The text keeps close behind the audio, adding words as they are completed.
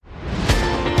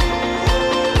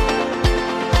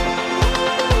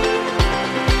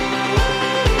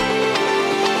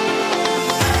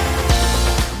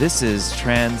This is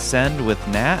Transcend with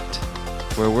Nat,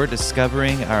 where we're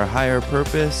discovering our higher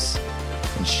purpose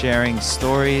and sharing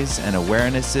stories and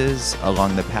awarenesses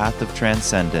along the path of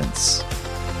transcendence.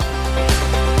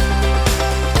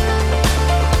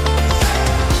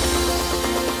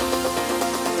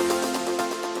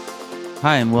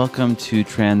 Hi, and welcome to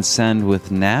Transcend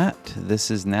with Nat. This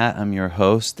is Nat, I'm your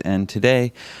host, and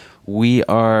today we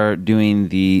are doing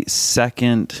the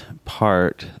second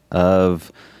part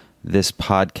of this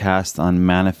podcast on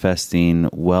manifesting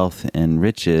wealth and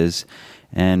riches,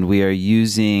 and we are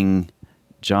using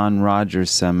John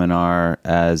Rogers' seminar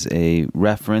as a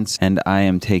reference, and I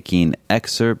am taking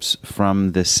excerpts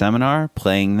from this seminar,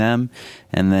 playing them,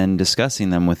 and then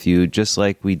discussing them with you just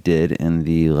like we did in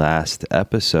the last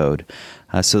episode.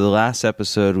 So the last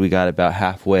episode, we got about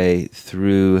halfway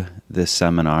through this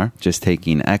seminar, just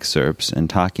taking excerpts and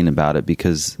talking about it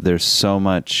because there's so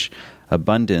much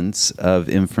abundance of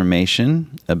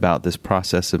information about this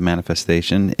process of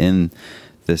manifestation in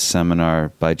this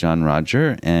seminar by John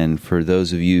Rogers. And for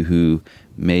those of you who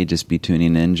may just be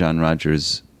tuning in, John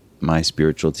Rogers, my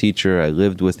spiritual teacher, I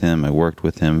lived with him, I worked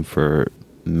with him for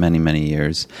many, many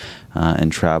years,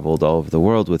 and traveled all over the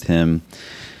world with him.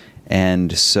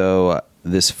 And so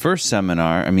this first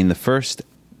seminar, the first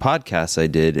podcast I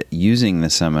did using the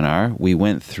seminar, we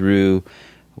went through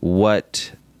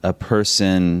what a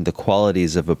person, the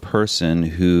qualities of a person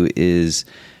who is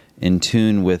in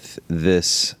tune with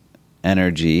this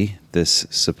energy, this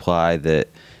supply,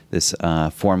 this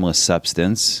formless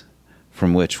substance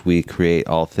from which we create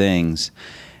all things,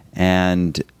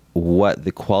 and what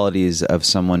the qualities of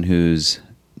someone who's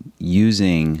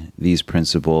using these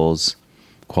principles,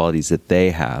 qualities that they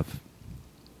have,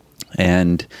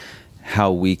 and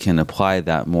how we can apply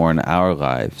that more in our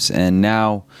lives. And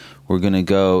now we're going to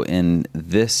go in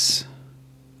this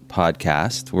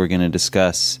podcast, we're going to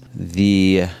discuss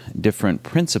the different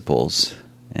principles,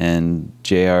 and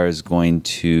JR is going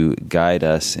to guide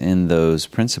us in those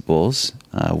principles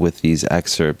with these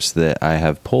excerpts that I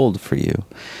have pulled for you.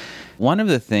 One of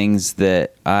the things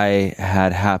that I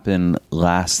had happen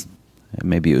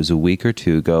maybe it was a week or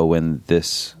two ago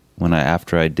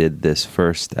after I did this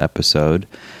first episode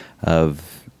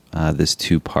of this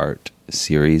two-part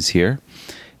series here,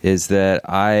 is that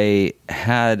I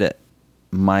had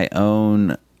my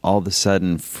own all of a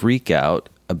sudden freak out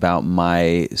about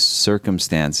my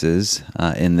circumstances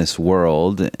in this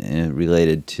world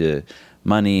related to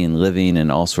money and living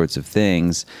and all sorts of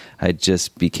things. I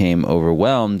just became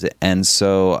overwhelmed. And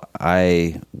so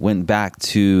I went back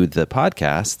to the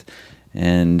podcast,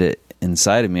 and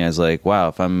inside of me, I was like, wow,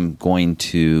 if I'm going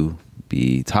to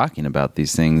be talking about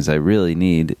these things, I really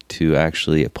need to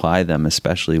actually apply them,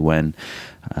 especially when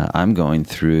I'm going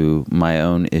through my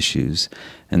own issues.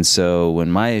 And so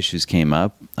when my issues came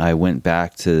up, I went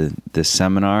back to this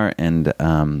seminar, and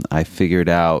I figured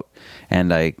out,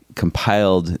 and I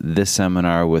compiled this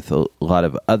seminar with a lot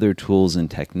of other tools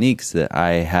and techniques that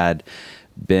I had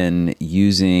been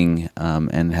using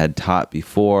and had taught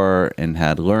before and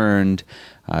had learned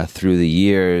through the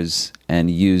years, and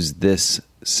used this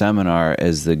seminar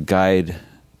as the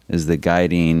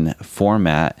guiding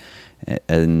format,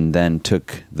 and then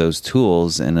took those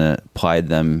tools and applied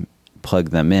them,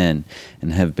 plugged them in,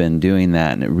 and have been doing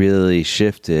that. And it really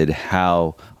shifted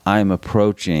how I'm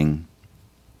approaching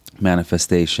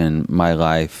manifestation, my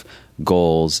life,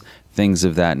 goals, things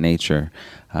of that nature.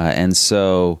 And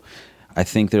so I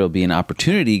think there'll be an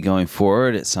opportunity going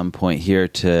forward at some point here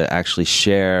to actually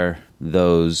share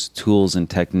those tools and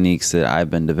techniques that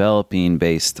I've been developing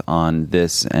based on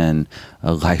this and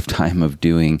a lifetime of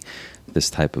doing this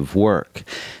type of work.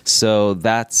 So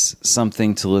that's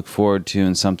something to look forward to,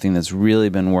 and something that's really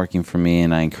been working for me,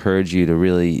 and I encourage you to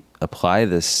really apply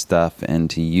this stuff and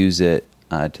to use it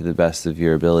to the best of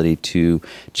your ability to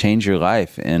change your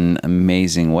life in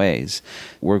amazing ways.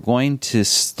 We're going to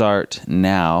start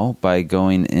now by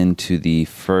going into the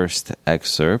first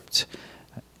excerpt.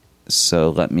 So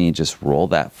let me just roll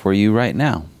that for you right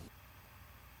now.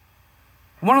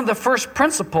 One of the first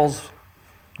principles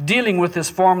dealing with this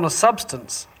formless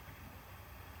substance,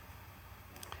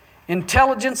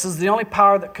 intelligence is the only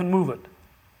power that can move it.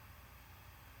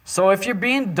 So if you're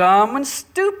being dumb and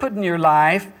stupid in your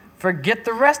life, forget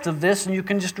the rest of this and you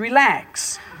can just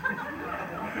relax.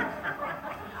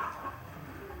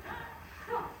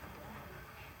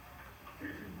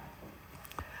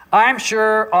 I'm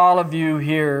sure all of you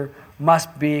here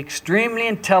must be extremely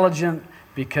intelligent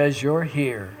because you're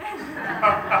here.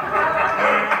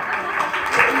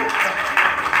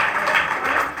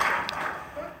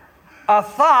 A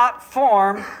thought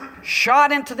form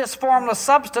shot into this formless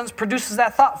substance produces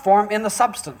that thought form in the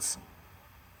substance.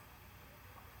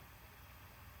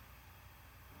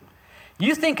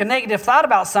 You think a negative thought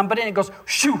about somebody and it goes,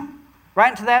 shoo,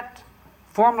 right into that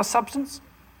formless substance,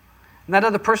 and that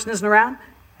other person isn't around,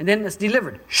 and then it's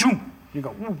delivered. Shoo. You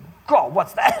go, ooh, God,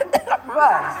 what's that?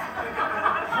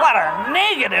 What a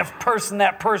negative person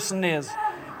that person is.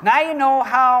 Now you know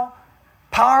how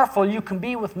powerful you can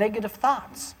be with negative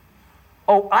thoughts.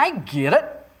 Oh, I get it.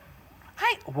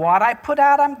 What I put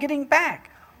out, I'm getting back.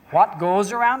 What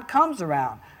goes around comes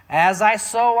around. As I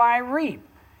sow, I reap.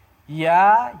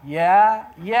 Yeah.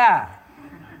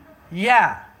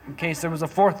 In case there was a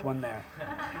fourth one there.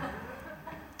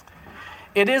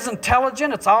 It is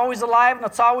intelligent, it's always alive, and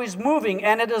it's always moving.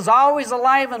 And it is always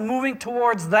alive and moving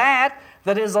towards that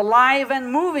is alive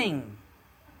and moving.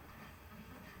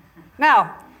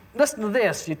 Now, listen to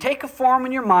this. You take a form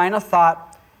in your mind, a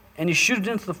thought, and you shoot it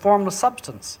into the formless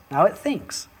substance. Now it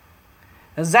thinks.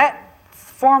 As that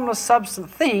formless substance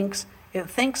thinks, it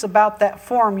thinks about that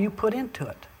form you put into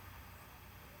it.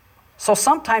 So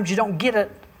sometimes you don't get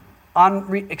it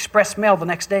on express mail the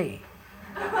next day.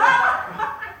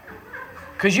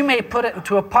 Because you may put it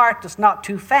into a part that's not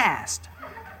too fast.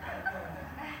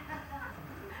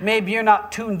 Maybe you're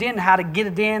not tuned in how to get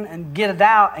it in and get it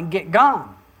out and get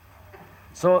gone.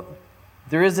 So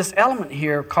there is this element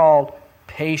here called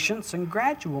patience and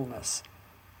gradualness.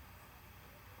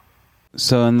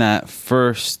 So in that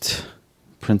first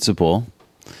principle,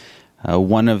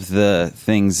 one of the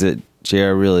things that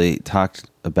J.R. really talked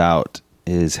about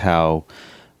is how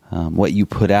what you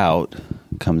put out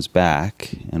comes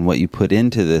back, and what you put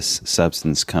into this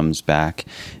substance comes back.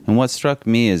 And what struck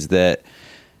me is that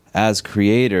as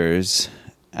creators,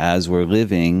 as we're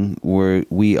living,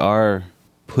 we are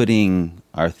putting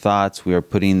our thoughts, we are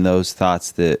putting those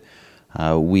thoughts that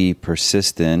we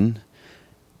persist in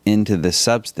into the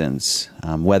substance,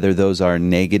 whether those are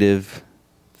negative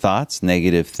thoughts,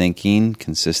 negative thinking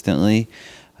consistently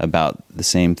about the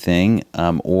same thing,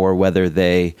 or whether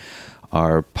they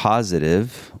are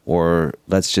positive, or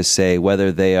let's just say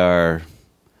whether they are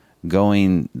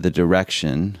going the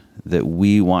direction that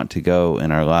we want to go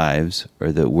in our lives,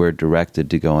 or that we're directed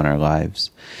to go in our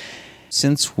lives.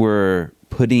 Since we're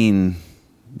putting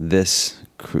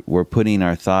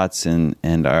our thoughts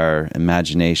and our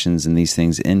imaginations and these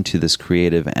things into this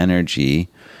creative energy,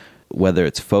 whether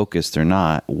it's focused or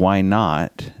not, why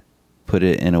not put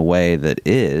it in a way that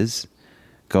is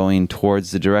going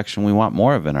towards the direction we want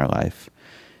more of in our life?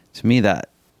 To me, that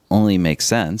only makes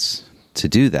sense to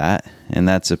do that, and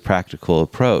that's a practical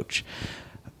approach.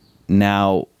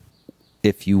 Now,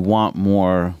 if you want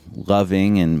more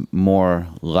loving and more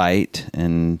light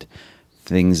and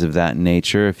things of that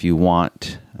nature, if you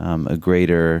want a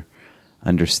greater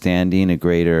understanding, a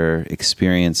greater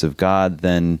experience of God,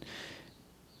 then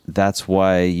that's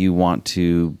why you want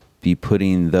to be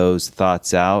putting those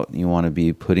thoughts out. You want to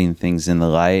be putting things in the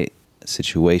light,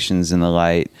 situations in the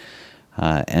light,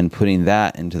 and putting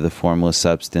that into the formless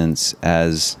substance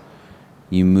as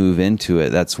you move into it.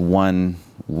 That's one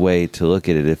way to look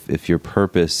at it. If your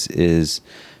purpose is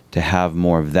to have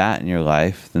more of that in your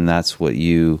life, then that's what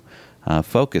you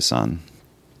focus on.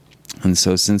 And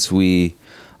so since we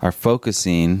are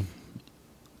focusing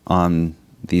on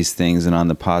these things and on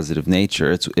the positive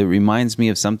nature, it reminds me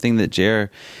of something that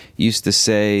Jer used to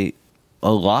say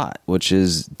a lot, which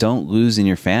is don't lose in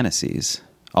your fantasies.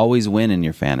 Always win in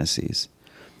your fantasies.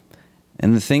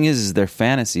 And the thing is they're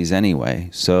fantasies anyway,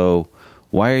 so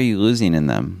why are you losing in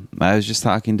them? I was just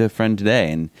talking to a friend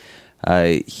today, and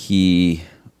he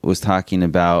was talking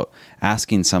about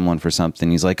asking someone for something.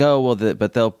 He's like, oh, well,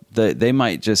 they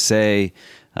might just say,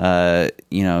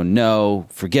 no,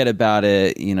 forget about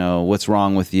it, what's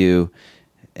wrong with you?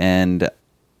 And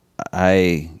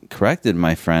I corrected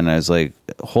my friend. I was like,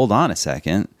 hold on a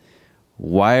second.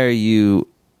 Why are you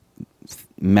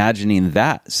imagining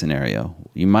that scenario?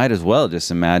 You might as well just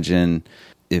imagine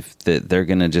if they're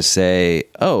going to just say,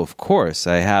 oh, of course,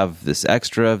 I have this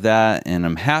extra of that, and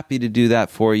I'm happy to do that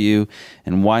for you.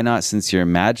 And why not, since you're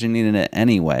imagining it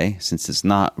anyway, since it's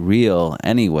not real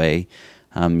anyway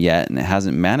yet, and it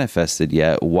hasn't manifested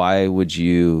yet, why would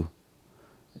you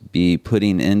be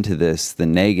putting into this the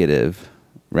negative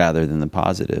rather than the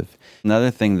positive?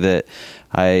 Another thing that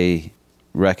I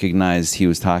recognized he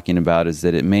was talking about is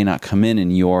that it may not come in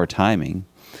your timing,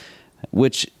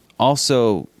 which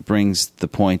also brings the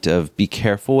point of be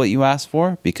careful what you ask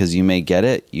for, because you may get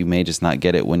it, you may just not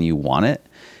get it when you want it,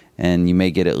 and you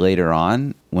may get it later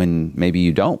on when maybe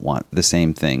you don't want the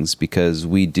same things, because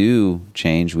we do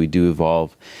change, we do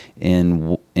evolve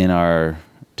in our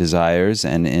desires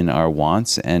and in our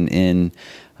wants and in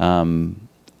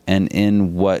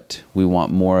what we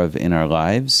want more of in our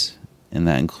lives, and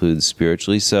that includes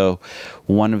spiritually. So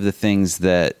one of the things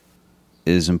that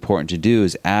is important to do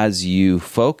is as you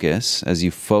focus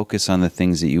on the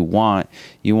things that you want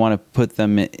to put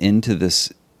them into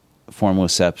this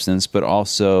formless substance, but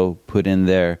also put in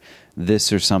there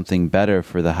this or something better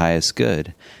for the highest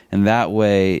good. And that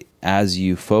way, as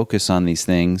you focus on these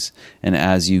things and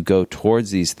as you go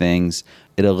towards these things,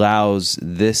 it allows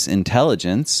this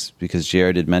intelligence, because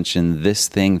Jared had mentioned this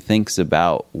thing thinks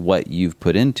about what you've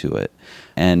put into it.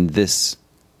 And this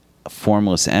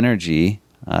formless energy,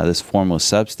 this formless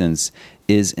substance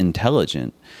is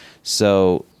intelligent.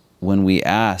 So when we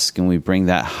ask and we bring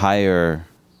that higher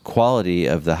quality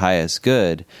of the highest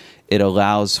good, it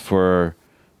allows for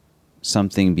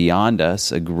something beyond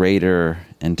us, a greater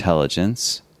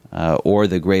intelligence, or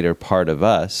the greater part of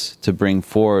us, to bring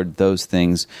forward those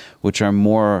things which are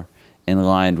more in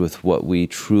line with what we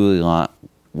truly want,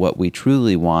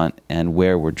 and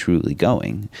where we're truly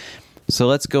going. So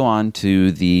let's go on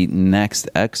to the next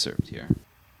excerpt here.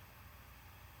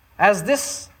 As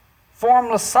this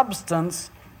formless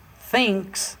substance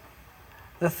thinks,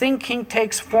 the thinking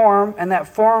takes form, and that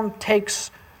form takes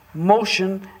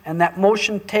motion, and that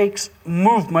motion takes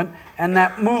movement, and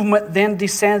that movement then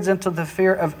descends into the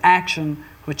sphere of action,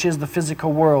 which is the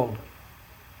physical world.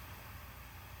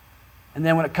 And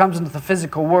then when it comes into the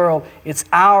physical world, it's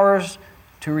ours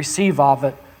to receive of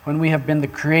it when we have been the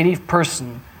creative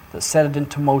person that set it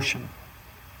into motion.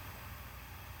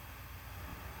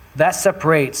 That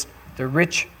separates the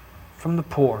rich from the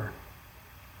poor.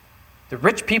 The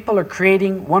rich people are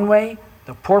creating one way,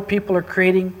 the poor people are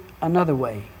creating another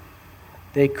way.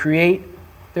 They create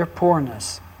their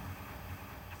poorness.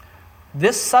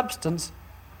 This substance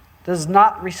does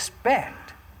not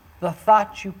respect the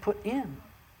thought you put in.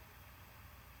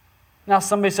 Now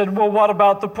somebody said, well, what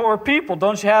about the poor people?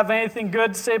 Don't you have anything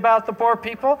good to say about the poor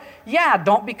people? Yeah,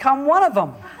 don't become one of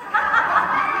them.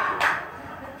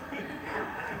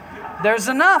 There's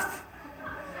enough.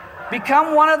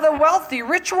 Become one of the wealthy,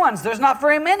 rich ones. There's not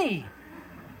very many.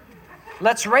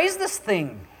 Let's raise this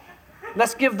thing.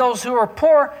 Let's give those who are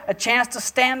poor a chance to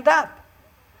stand up.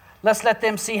 Let's let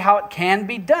them see how it can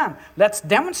be done. Let's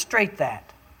demonstrate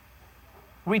that.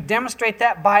 We demonstrate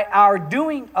that by our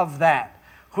doing of that,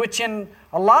 which in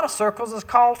a lot of circles is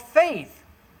called faith.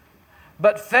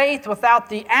 But faith without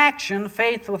the action,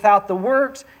 faith without the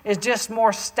works, is just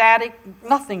more static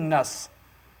nothingness.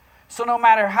 So no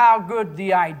matter how good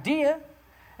the idea,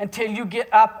 until you get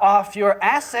up off your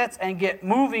assets and get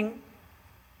moving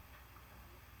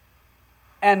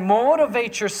and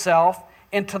motivate yourself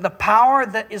into the power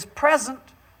that is present,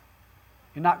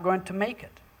 you're not going to make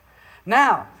it.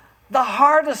 Now, the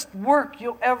hardest work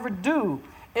you'll ever do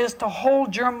is to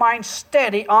hold your mind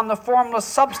steady on the formless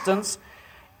substance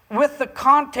with the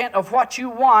content of what you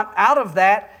want out of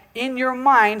that in your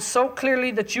mind so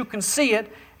clearly that you can see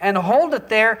it, and hold it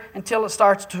there until it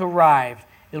starts to arrive.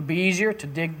 It'll be easier to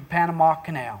dig the Panama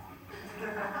Canal.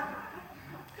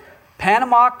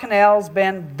 Panama Canal's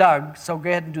been dug, so go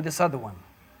ahead and do this other one.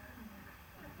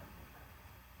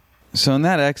 So in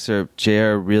that excerpt,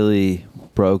 J.R. really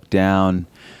broke down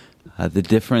the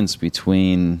difference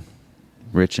between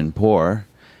rich and poor,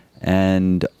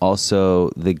 and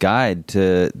also the guide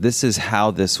to this is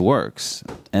how this works.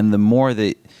 And the more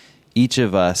that each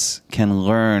of us can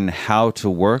learn how to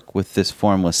work with this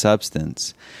formless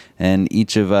substance, and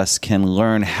each of us can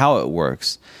learn how it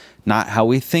works, not how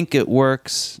we think it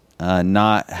works,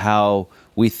 not how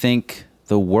we think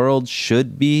the world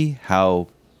should be, how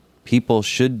people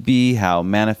should be, how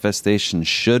manifestation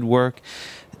should work,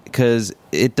 because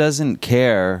it doesn't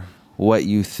care what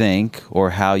you think or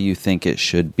how you think it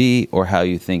should be or how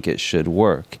you think it should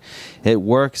work. It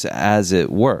works as it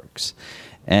works.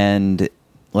 And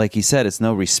like he said, it's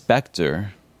no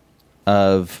respecter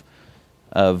of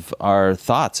our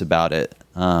thoughts about it.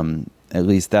 At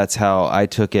least that's how I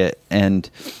took it. And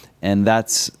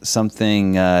that's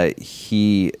something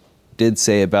he did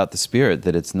say about the Spirit,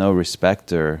 that it's no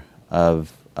respecter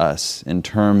of us in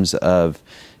terms of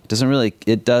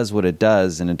it does what it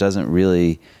does, and it doesn't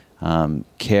really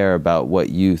care about what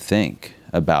you think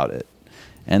about it.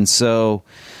 And so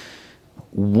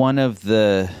one of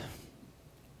the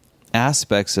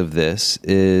aspects of this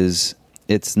is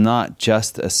it's not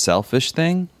just a selfish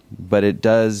thing, but it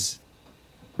does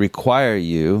require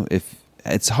you, if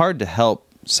it's hard to help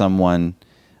someone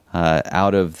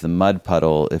out of the mud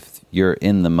puddle if you're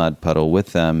in the mud puddle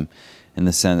with them in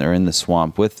the center or in the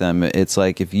swamp with them. It's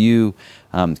like if you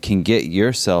can get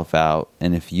yourself out,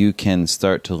 and if you can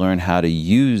start to learn how to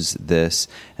use this,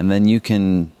 and then you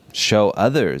can show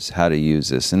others how to use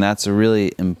this, and that's a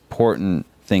really important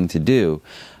thing to do,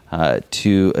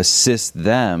 to assist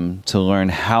them to learn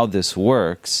how this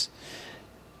works.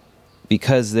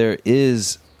 because there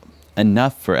is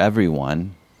enough for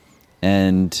everyone,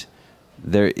 and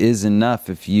there is enough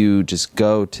if you just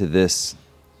go to this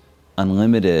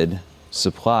unlimited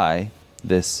supply,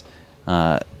 this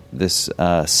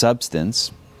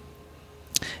substance,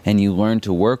 and you learn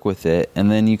to work with it,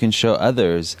 and then you can show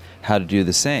others how to do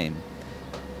the same.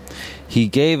 He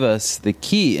gave us the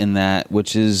key in that,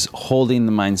 which is holding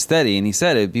the mind steady, and he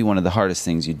said it'd be one of the hardest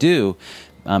things you do,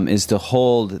 is to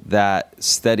hold that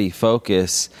steady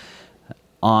focus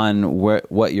on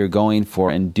what you're going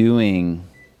for and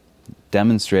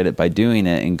demonstrate it by doing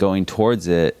it and going towards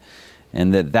it,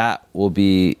 and that will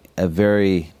be a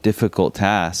very difficult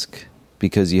task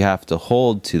because you have to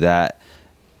hold to that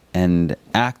and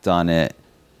act on it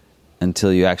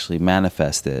until you actually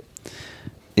manifest it.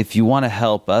 If you want to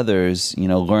help others,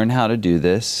 learn how to do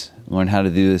this,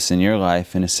 in your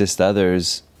life and assist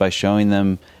others by showing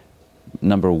them,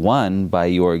 number one, by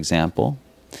your example,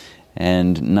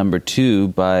 and number two,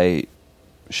 by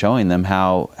showing them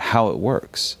how it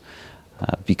works.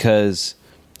 Because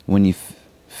when you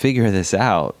figure this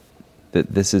out,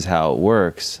 that this is how it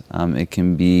works, it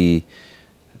can be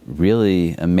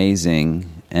really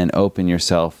amazing and open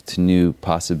yourself to new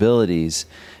possibilities.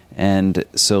 And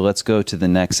so let's go to the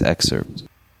next excerpt.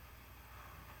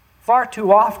 Far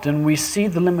too often we see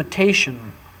the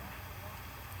limitation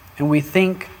and we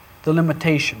think the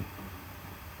limitation.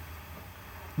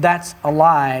 That's a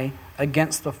lie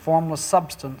against the formless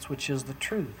substance, which is the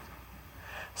truth.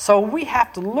 So we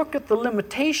have to look at the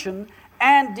limitation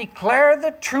and declare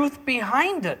the truth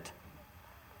behind it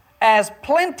as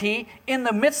plenty in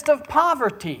the midst of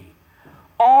poverty.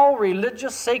 All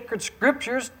religious sacred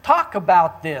scriptures talk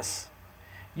about this.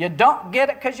 You don't get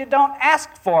it because you don't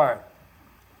ask for it.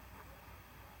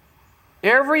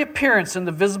 Every appearance in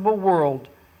the visible world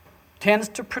tends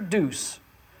to produce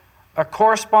a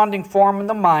corresponding form in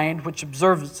the mind which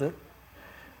observes it,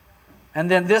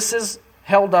 and then this is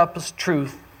held up as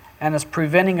truth and is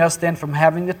preventing us then from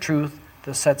having the truth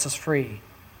that sets us free.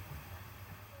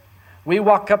 We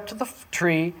walk up to the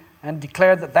tree and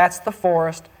declare that that's the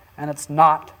forest, and it's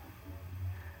not.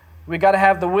 We got to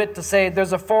have the wit to say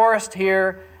there's a forest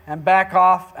here and back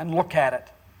off and look at it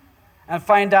and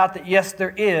find out that yes,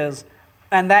 there is,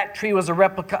 and that tree was a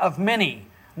replica of many,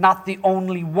 not the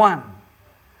only one.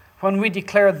 When we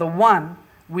declare the one,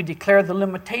 we declare the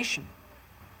limitation.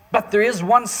 But there is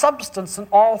one substance in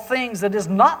all things that is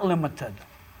not limited.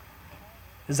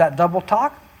 Is that double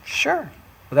talk? Sure,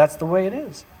 but that's the way it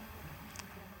is.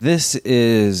 This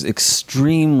is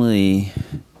extremely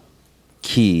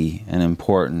key and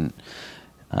important.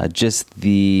 Just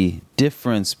the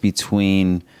difference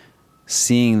between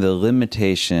seeing the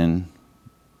limitation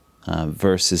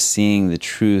versus seeing the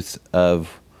truth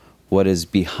of what is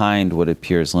behind what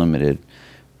appears limited,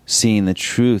 seeing the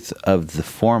truth of the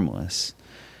formless,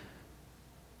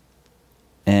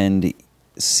 and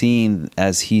seeing,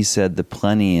 as he said, the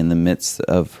plenty in the midst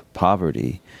of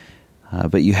poverty.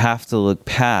 But you have to look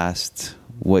past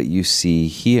what you see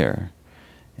here.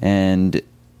 And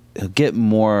we'll get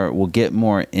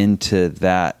more into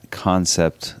that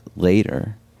concept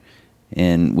later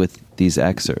with these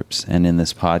excerpts and in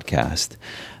this podcast.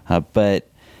 But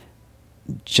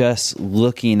just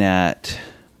looking at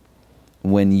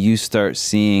when you start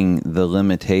seeing the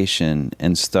limitation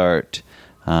and start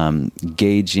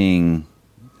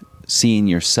seeing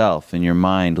yourself in your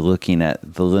mind, looking at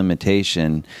the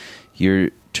limitation, you're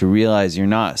to realize you're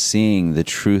not seeing the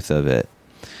truth of it.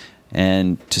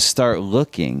 And to start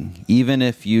looking, even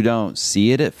if you don't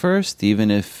see it at first,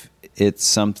 even if it's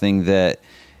something that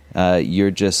you're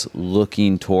just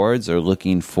looking towards or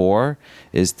looking for,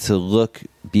 is to look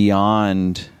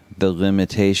beyond the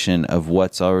limitation of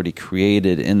what's already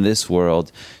created in this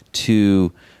world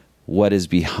to what is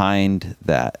behind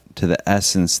that, to the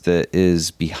essence that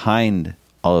is behind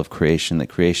all of creation, that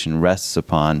creation rests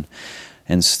upon,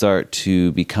 and start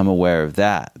to become aware of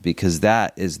that, because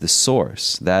that is the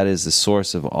source. That is the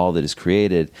source of all that is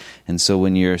created. And so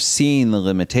when you're seeing the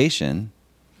limitation,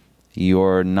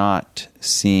 you're not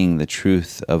seeing the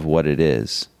truth of what it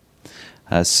is.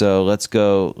 So let's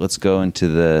go into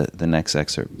the next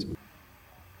excerpt.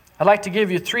 I'd like to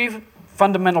give you 3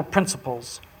 fundamental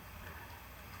principles.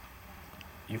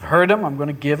 You've heard them. I'm going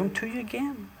to give them to you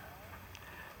again.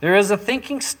 There is a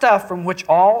thinking stuff from which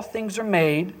all things are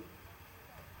made,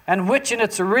 and which in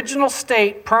its original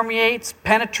state permeates,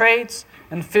 penetrates,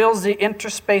 and fills the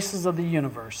interspaces of the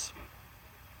universe.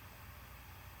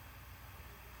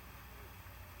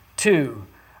 2,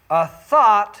 a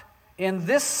thought in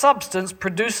this substance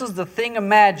produces the thing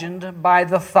imagined by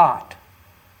the thought.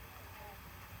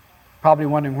 Probably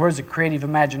wondering, where's the creative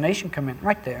imagination come in?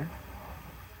 Right there.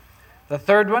 The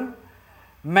third one,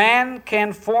 man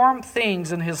can form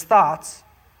things in his thoughts,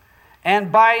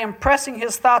 and by impressing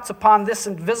his thoughts upon this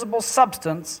invisible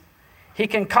substance, he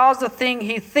can cause the thing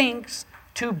he thinks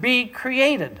to be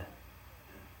created.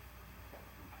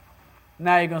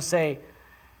 Now you're going to say,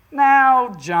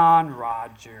 now, John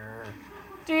Roger,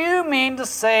 do you mean to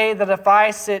say that if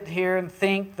I sit here and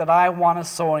think that I want a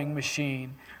sewing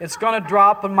machine, it's going to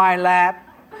drop in my lap?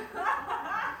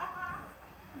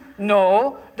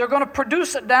 No, they're going to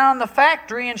produce it down in the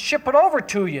factory and ship it over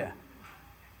to you.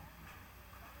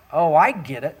 Oh, I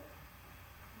get it.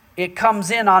 It comes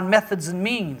in on methods and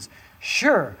means.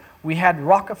 Sure, we had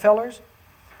Rockefellers,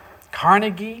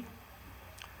 Carnegie,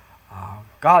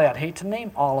 golly, I'd hate to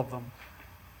name all of them,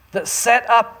 that set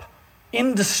up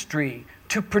industry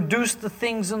to produce the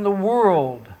things in the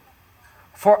world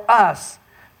for us.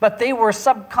 But they were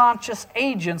subconscious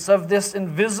agents of this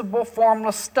invisible,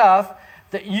 formless stuff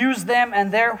that used them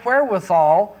and their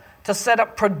wherewithal to set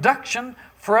up production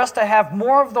for us to have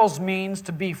more of those means,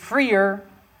 to be freer,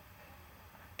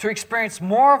 to experience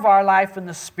more of our life in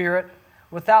the Spirit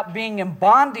without being in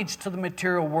bondage to the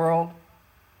material world.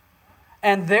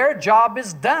 And their job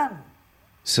is done.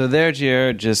 So there,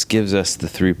 Jared just gives us the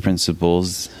three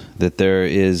principles: that there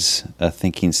is a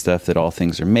thinking stuff that all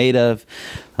things are made of,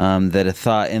 that a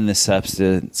thought in the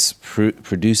substance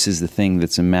produces the thing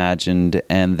that's imagined,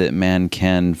 and that man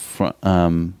can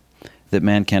form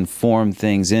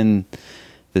things in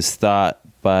this thought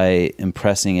by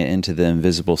impressing it into the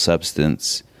invisible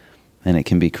substance, and it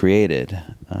can be created.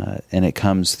 And it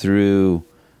comes through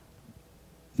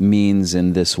means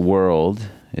in this world.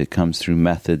 It comes through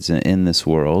methods in this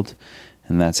world,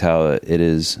 and that's how it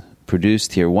is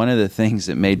produced here. One of the things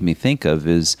that made me think of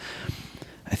is,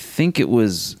 I think it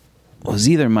was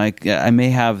either Mike, I may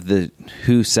have the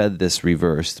who said this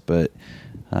reversed, but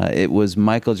it was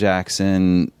Michael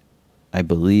Jackson. I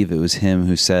believe it was him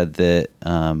who said that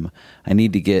I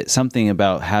need to get something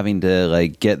about having to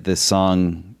get this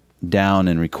song down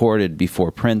and recorded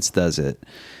before Prince does it.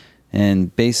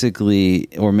 And basically,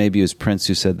 or maybe it was Prince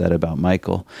who said that about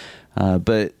Michael,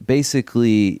 but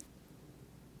basically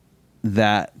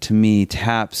that to me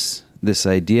taps this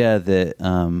idea that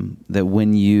that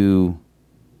when you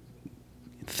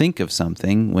think of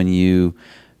something, when you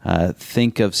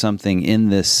think of something in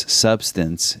this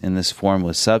substance, in this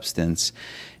formless substance,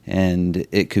 and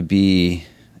it could be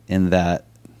in that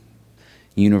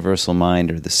universal mind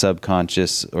or the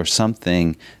subconscious or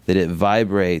something, that it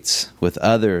vibrates with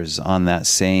others on that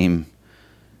same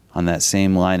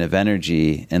line of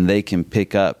energy, and they can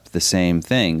pick up the same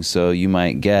thing. So you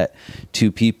might get two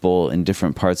people in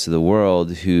different parts of the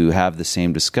world who have the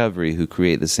same discovery, who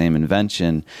create the same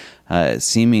invention,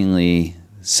 seemingly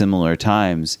similar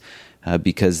times,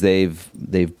 because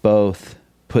they've both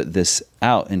put this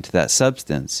out into that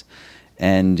substance.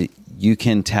 And you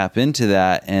can tap into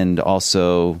that and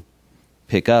also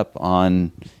pick up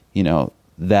on,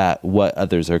 that what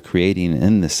others are creating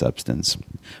in this substance.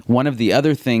 One of the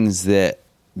other things that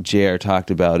J.R. talked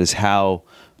about is how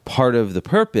part of the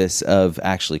purpose of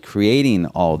actually creating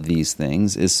all of these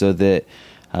things is so that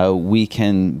we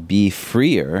can be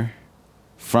freer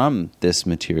from this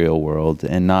material world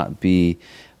and not be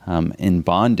in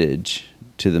bondage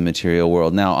to the material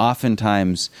world. Now,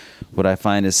 oftentimes, what I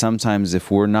find is sometimes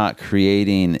if we're not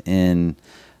creating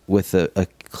with a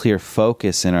clear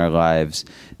focus in our lives,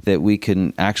 that we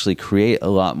can actually create a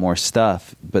lot more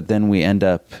stuff, but then we end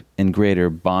up in greater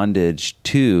bondage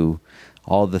to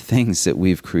all the things that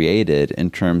we've created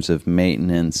in terms of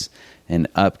maintenance and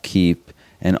upkeep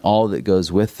and all that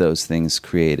goes with those things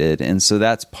created. And so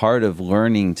that's part of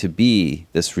learning to be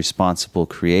this responsible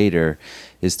creator,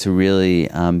 is to really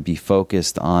be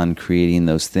focused on creating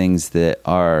those things that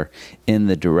are in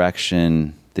the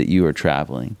direction that you are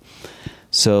traveling.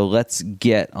 So let's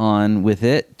get on with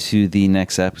it to the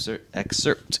next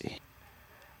excerpt.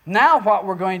 Now what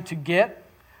we're going to get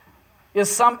is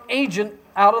some agent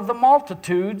out of the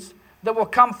multitudes that will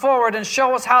come forward and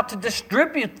show us how to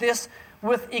distribute this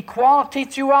with equality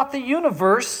throughout the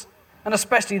universe, and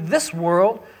especially this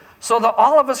world, so that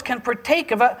all of us can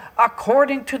partake of it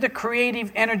according to the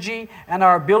creative energy and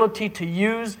our ability to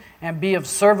use and be of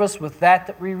service with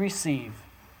that we receive.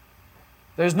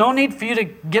 There's no need for you to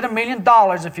get $1 million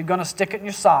if you're going to stick it in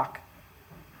your sock.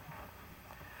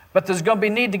 But there's going to be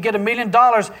need to get $1 million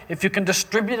if you can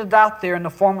distribute it out there in the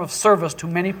form of service to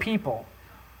many people,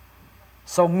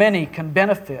 so many can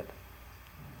benefit.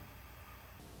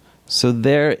 So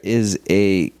there is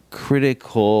a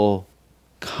critical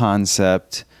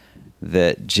concept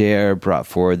that J.R. brought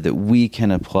forward that we can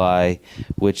apply,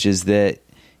 which is that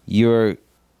you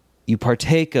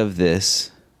partake of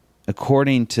this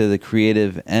according to the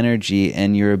creative energy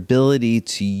and your ability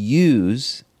to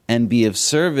use and be of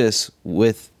service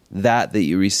with that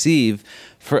you receive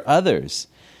for others.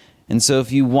 And so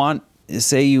if you want,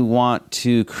 say you want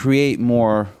to create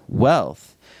more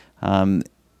wealth,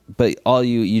 but all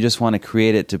you just want to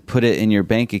create it to put it in your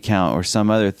bank account or some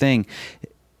other thing,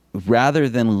 rather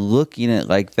than looking at it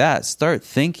like that, start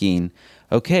thinking,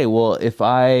 okay, well,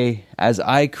 as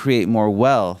I create more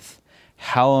wealth,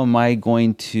 how am I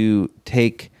going to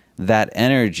take that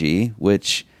energy,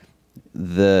 which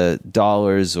the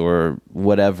dollars or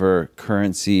whatever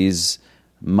currencies,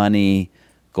 money,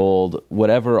 gold,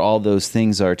 whatever all those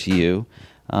things are to you,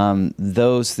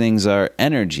 those things are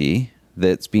energy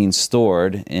that's being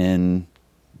stored in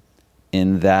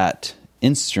that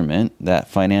instrument, that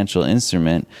financial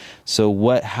instrument.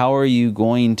 So how are you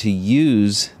going to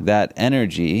use that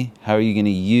energy? How are you going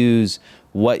to use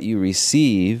what you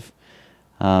receive?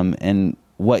 And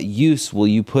what use will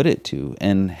you put it to?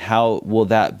 And how will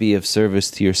that be of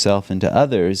service to yourself and to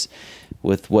others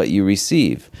with what you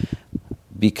receive?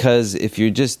 Because if you're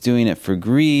just doing it for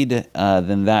greed,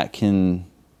 then that can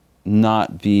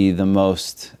not be the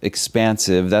most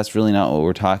expansive. That's really not what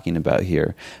we're talking about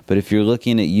here. But if you're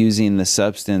looking at using the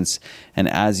substance, and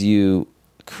as you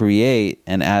create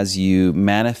and as you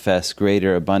manifest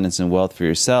greater abundance and wealth for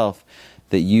yourself,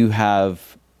 that you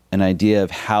have an idea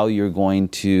of how you're going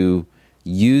to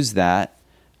use that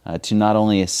to not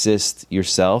only assist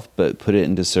yourself, but put it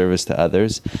into service to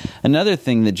others. Another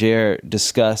thing that J.R.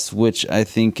 discussed, which I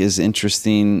think is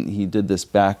interesting, he did this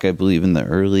back, I believe, in the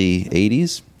early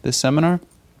 80s, this seminar,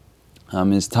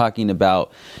 is talking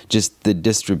about just the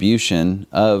distribution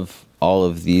of all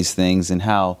of these things and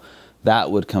how that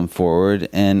would come forward.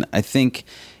 And I think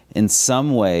in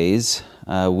some ways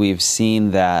we've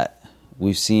seen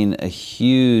a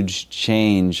huge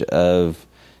change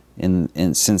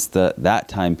since that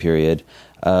time period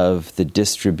of the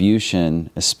distribution,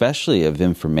 especially of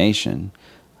information,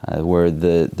 where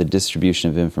the distribution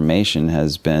of information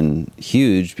has been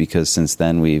huge, because since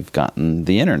then we've gotten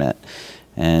the internet,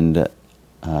 and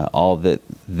all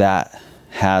that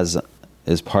has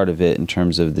as part of it in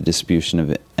terms of the distribution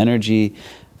of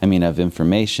of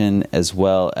information, as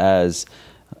well as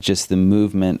just the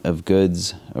movement of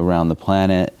goods around the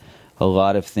planet. A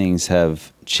lot of things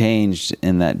have changed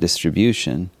in that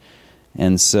distribution.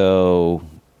 And so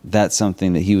that's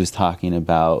something that he was talking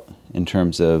about in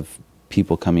terms of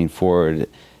people coming forward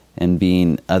and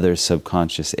being other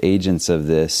subconscious agents of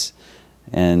this.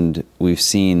 And we've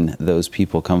seen those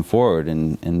people come forward,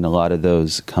 and a lot of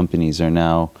those companies are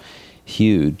now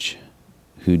huge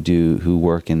who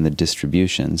work in the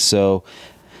distribution. So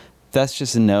that's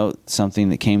just a note, something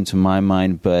that came to my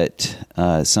mind, but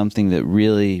something that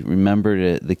really,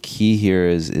 remember, the key here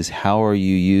is how are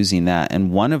you using that?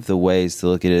 And one of the ways to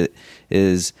look at it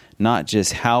is not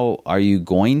just how are you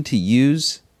going to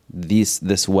use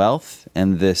this wealth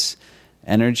and this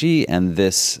energy and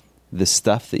this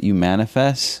stuff that you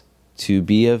manifest to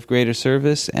be of greater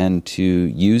service and to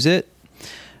use it,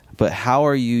 but how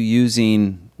are you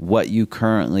using what you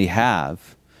currently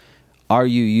have? Are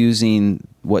you using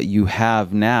what you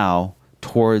have now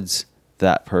towards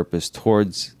that purpose,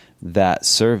 towards that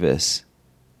service?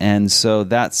 And so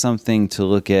that's something to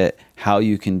look at how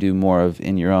you can do more of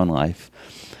in your own life.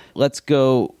 Let's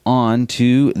go on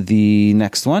to the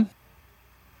next one.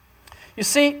 You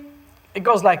see, it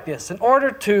goes like this. In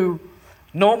order to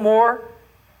know more,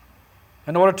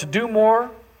 in order to do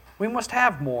more, we must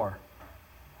have more.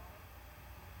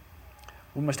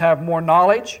 We must have more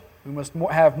knowledge. We must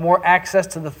have more access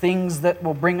to the things that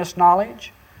will bring us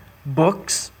knowledge.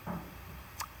 Books,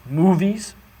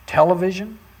 movies,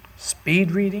 television,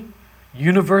 speed reading,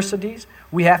 universities.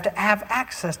 We have to have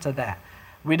access to that.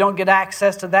 We don't get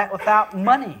access to that without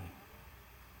money.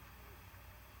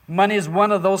 Money is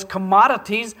one of those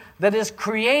commodities that is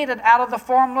created out of the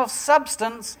form of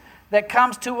substance that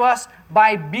comes to us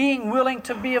by being willing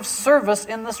to be of service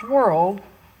in this world.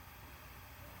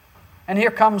 And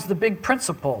here comes the big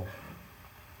principle.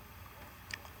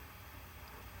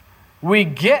 We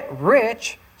get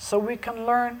rich so we can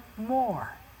learn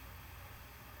more.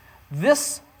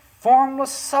 This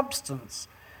formless substance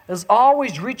is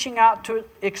always reaching out to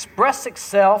express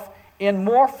itself in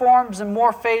more forms and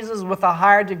more phases with a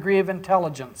higher degree of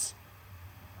intelligence.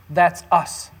 That's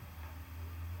us.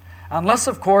 Unless,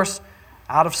 of course,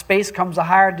 out of space comes a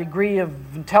higher degree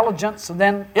of intelligence, and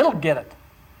then it'll get it.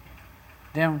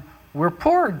 Then we're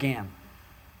poor again,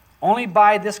 only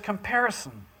by this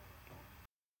comparison.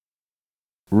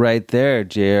 Right there,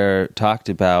 J.R. talked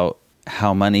about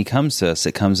how money comes to us.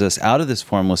 It comes to us out of this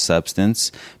formless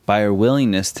substance by our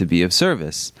willingness to be of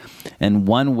service. And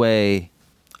one way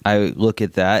I look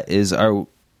at that is our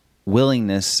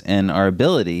willingness and our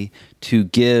ability to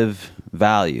give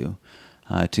value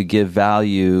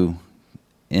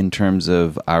in terms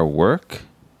of our work.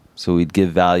 So we'd give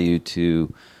value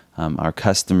to our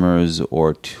customers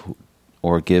or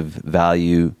give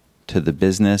value to the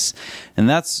business. And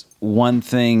that's one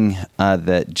thing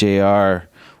that JR,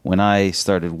 when I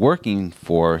started working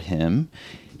for him,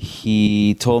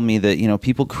 he told me that,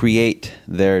 people create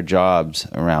their jobs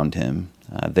around him.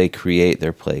 They create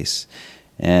their place.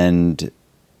 And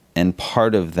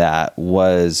part of that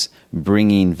was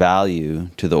bringing value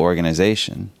to the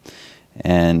organization.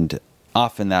 And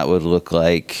often that would look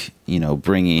like,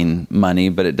 bringing money,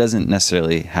 but it doesn't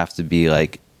necessarily have to be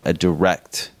like a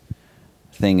direct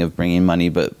thing of bringing money,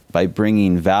 but by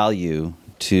bringing value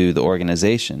to the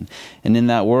organization. And in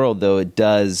that world, though,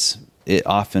 it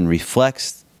often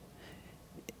reflects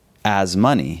as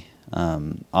money.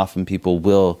 Often people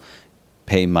will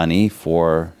pay money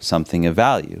for something of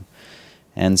value.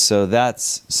 And so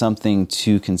that's something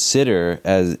to consider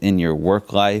as in your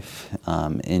work life,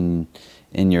 in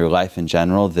your life in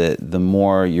general, that the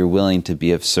more you're willing to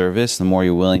be of service, the more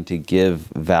you're willing to give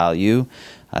value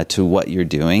to what you're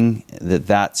doing,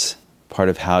 that's part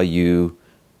of how you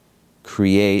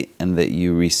create and that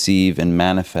you receive and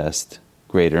manifest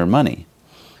greater money.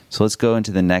 So let's go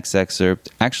into the next excerpt.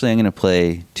 Actually, I'm going to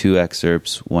play 2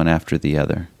 excerpts, one after the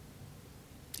other.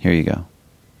 Here you go.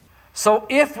 So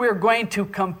if we're going to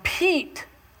compete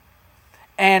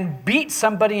and beat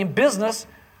somebody in business,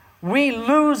 we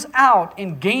lose out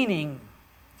in gaining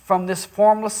from this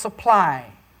formless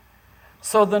supply.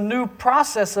 So the new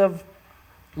process of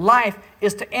life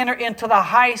is to enter into the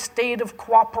high state of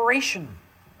cooperation,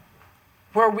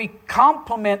 where we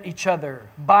complement each other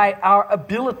by our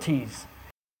abilities.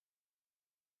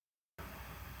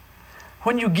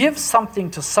 When you give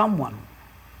something to someone,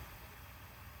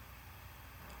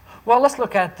 well, let's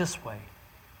look at it this way.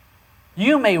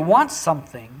 You may want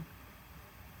something,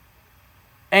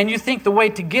 and you think the way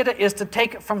to get it is to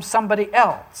take it from somebody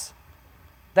else.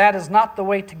 That is not the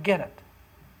way to get it.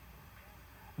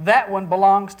 That one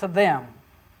belongs to them.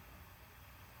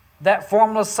 That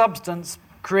formless substance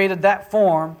created that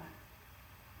form,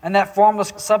 and that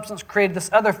formless substance created this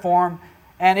other form,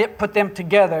 and it put them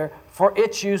together for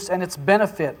its use and its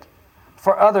benefit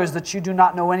for others that you do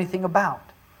not know anything about,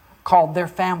 called their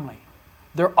family,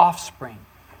 their offspring,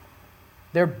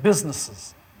 their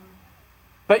businesses.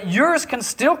 But yours can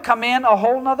still come in a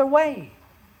whole nother way.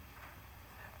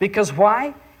 Because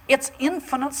why? It's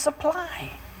infinite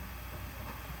supply.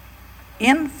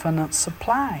 Infinite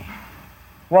supply.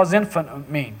 What does infinite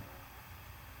mean?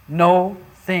 No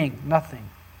thing, nothing.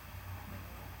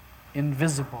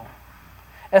 Invisible.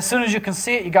 As soon as you can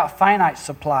see it, you got finite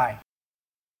supply.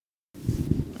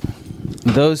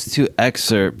 Those 2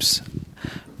 excerpts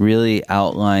really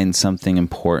outline something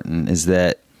important, is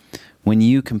that when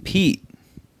you compete,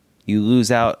 you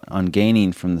lose out on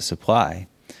gaining from the supply.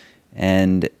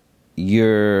 And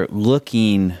you're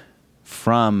looking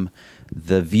from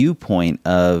the viewpoint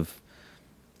of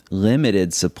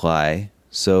limited supply.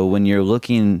 So when you're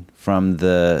looking from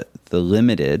the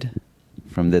limited,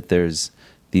 from that there's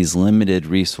these limited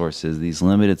resources, these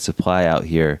limited supply out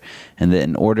here, and that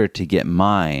in order to get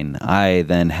mine, I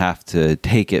then have to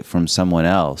take it from someone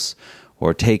else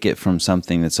or take it from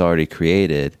something that's already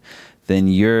created, then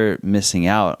you're missing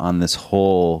out on this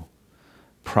whole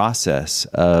process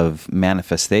of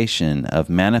manifestation, of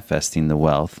manifesting the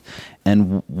wealth.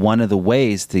 And one of the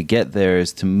ways to get there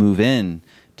is to move in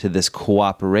to this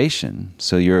cooperation.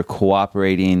 So you're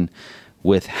cooperating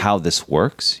with how this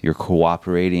works. You're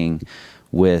cooperating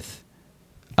with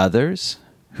others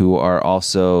who are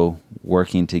also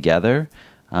working together,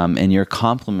 and you're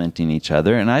complementing each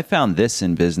other. And I found this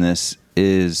in business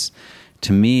is,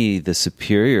 to me, the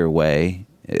superior way,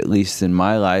 at least in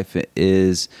my life,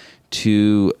 is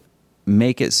to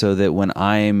make it so that when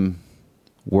I'm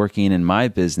working in my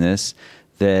business,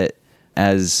 that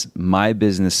as my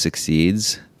business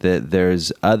succeeds, that there's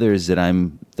the others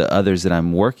that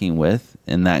I'm working with,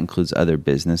 and that includes other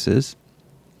businesses,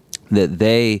 that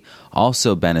they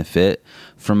also benefit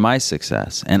from my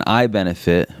success, and I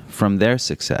benefit from their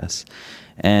success.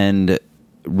 And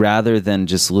rather than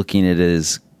just looking at it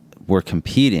as we're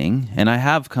competing, and I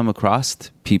have come across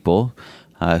people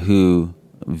who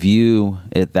view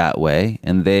it that way,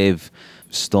 and they've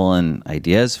stolen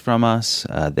ideas from us.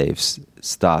 They've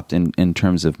stopped in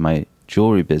terms of my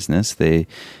jewelry business. They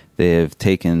have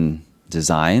taken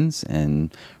designs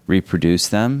and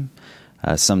reproduced them,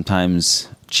 sometimes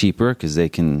cheaper because they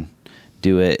can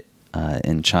do it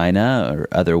in China or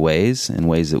other ways, in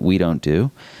ways that we don't do,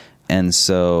 and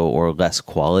so, or less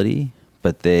quality,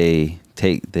 but they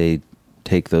take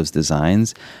those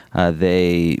designs.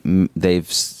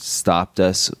 They've stopped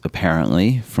us,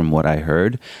 apparently, from what I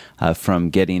heard, from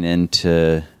getting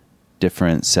into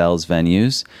different sales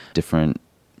venues, different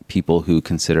people who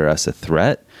consider us a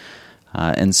threat.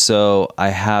 And so I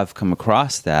have come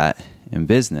across that in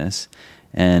business,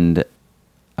 and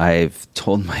I've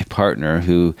told my partner,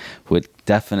 who would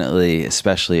definitely,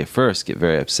 especially at first, get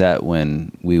very upset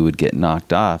when we would get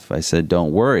knocked off. I said,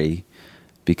 don't worry,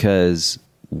 because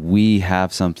we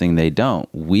have something they don't.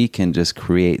 We can just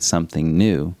create something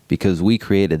new. Because we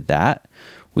created that,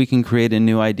 we can create a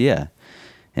new idea.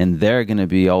 And they're going to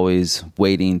be always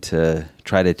waiting to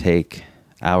try to take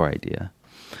our idea.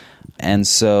 And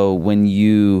so when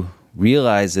you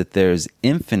realize that there's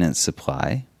infinite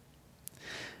supply,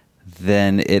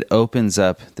 then it opens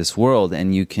up this world,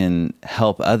 and you can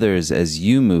help others as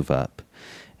you move up.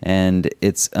 And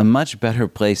it's a much better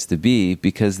place to be,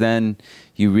 because then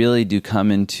you really do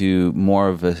come into more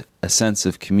of a sense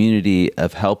of community,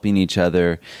 of helping each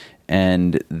other,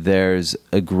 and there's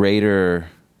a greater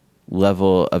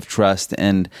level of trust.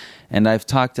 And I've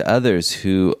talked to others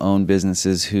who own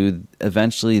businesses who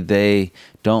eventually they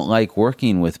don't like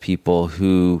working with people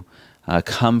who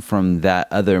come from that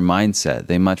other mindset.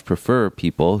 They much prefer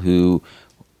people who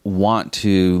want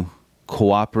to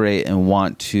cooperate and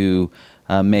want to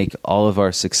make all of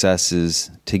our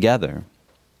successes together.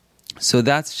 So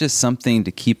that's just something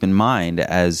to keep in mind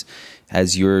as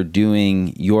you're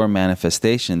doing your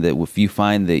manifestation, that if you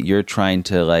find that you're trying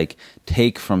to like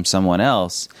take from someone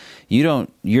else,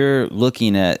 you're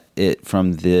looking at it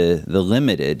from the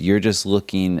limited. You're just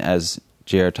looking, as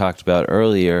JR talked about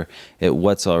earlier, at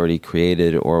what's already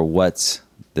created or what's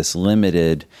this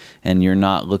limited, and you're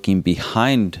not looking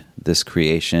behind this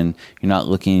creation. You're not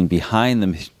looking behind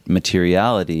the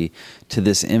materiality to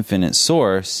this infinite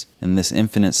source and this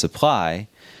infinite supply,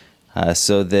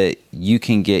 so that you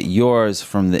can get yours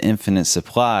from the infinite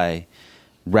supply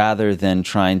rather than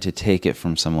trying to take it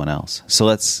from someone else. So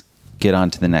let's get on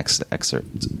to the next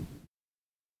excerpt.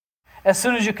 As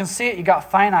soon as you can see it, you got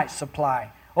finite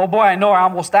supply. Oh boy, I know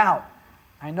I'm almost out.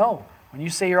 I know. When you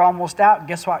say you're almost out,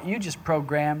 guess what? You just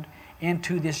programmed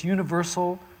into this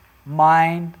universal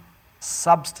mind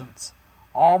substance.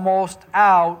 Almost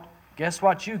out. Guess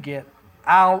what you get?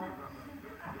 Out.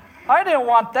 I didn't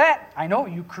want that. I know,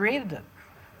 you created it.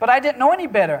 But I didn't know any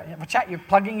better. Watch out, you're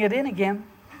plugging it in again.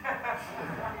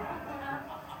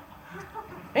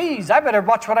 Hey, I better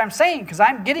watch what I'm saying, because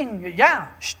I'm getting,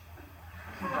 Shh.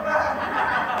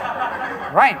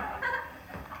 Right.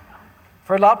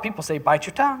 For a lot of people say, bite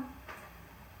your tongue.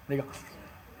 They go,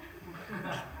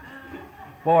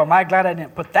 boy, am I glad I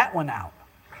didn't put that one out.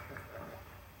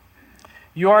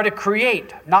 You are to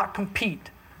create, not compete,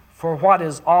 for what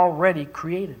is already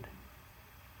created.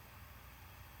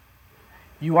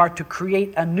 You are to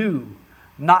create anew,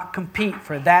 not compete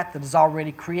for that is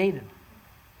already created.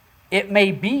 It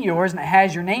may be yours and it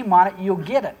has your name on it, you'll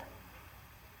get it.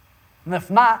 And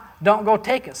if not, don't go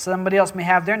take it. Somebody else may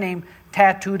have their name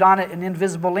tattooed on it in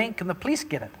invisible ink and the police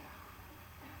get it.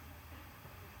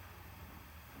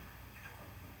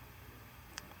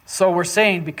 So we're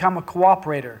saying become a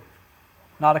cooperator,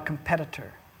 not a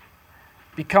competitor.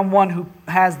 Become one who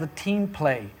has the team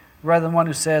play rather than one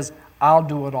who says, I'll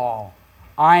do it all.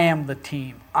 I am the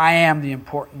team. I am the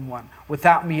important one.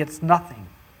 Without me, it's nothing.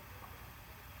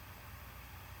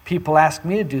 People ask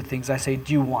me to do things. I say,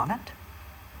 do you want it?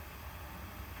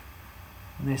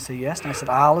 And they say, yes. And I said,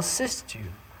 I'll assist you.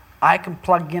 I can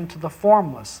plug into the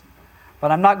formless,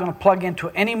 but I'm not going to plug into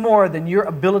any more than your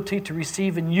ability to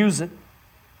receive and use it.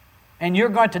 And you're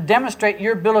going to demonstrate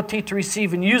your ability to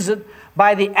receive and use it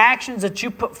by the actions that you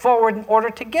put forward in order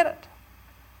to get it.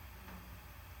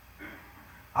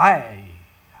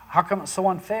 How come it's so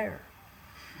unfair?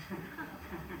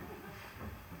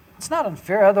 It's not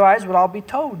unfair, otherwise we'd all be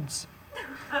toads.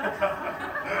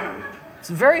 It's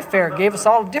very fair. It gave us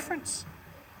all a difference.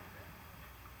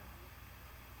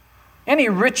 Any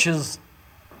riches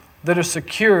that are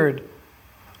secured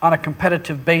on a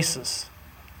competitive basis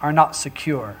are not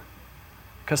secure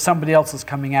because somebody else is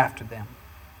coming after them.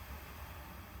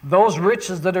 Those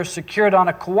riches that are secured on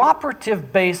a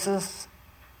cooperative basis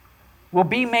will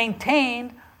be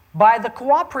maintained by the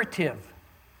cooperative.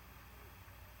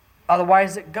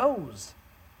 Otherwise it goes.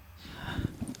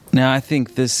 Now, I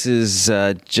think this is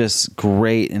just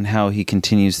great in how he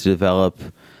continues to develop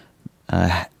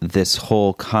this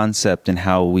whole concept and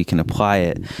how we can apply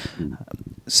it.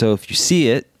 So if you see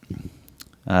it,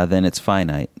 then it's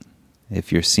finite.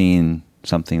 if you're seeing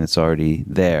something that's already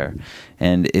there.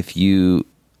 And if you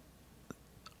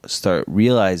start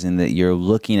realizing that you're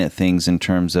looking at things in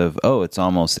terms of, oh, it's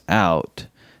almost out,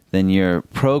 then you're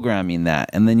programming that,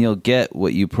 and then you'll get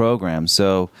what you program.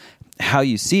 So how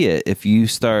you see it, if you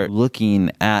start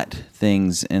looking at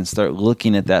things and start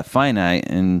looking at that finite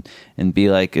and be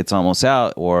like, it's almost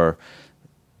out, or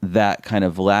that kind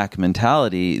of lack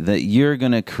mentality, that you're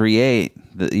going to create,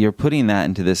 that you're putting that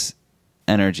into this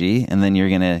energy, and then you're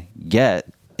going to get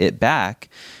it back.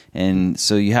 And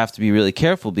so you have to be really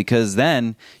careful, because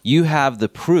then you have the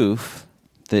proof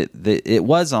that it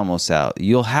was almost out.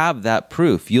 You'll have that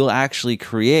proof. You'll actually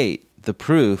create the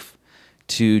proof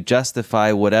to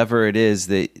justify whatever it is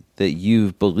that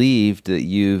you've believed, that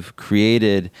you've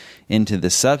created into the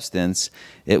substance.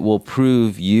 It will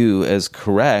prove you as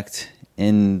correct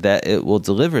in that it will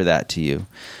deliver that to you.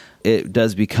 It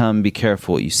does become, be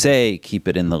careful what you say, keep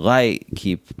it in the light,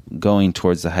 keep going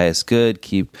towards the highest good,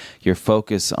 keep your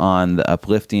focus on the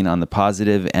uplifting, on the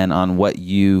positive, and on what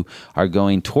you are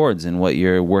going towards and what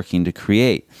you're working to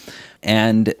create.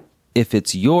 And if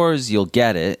it's yours, you'll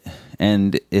get it.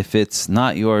 And if it's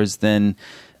not yours, then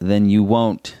you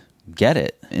won't get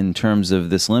it in terms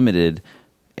of this limited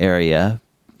area.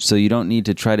 So you don't need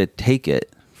to try to take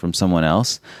it from someone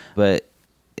else, but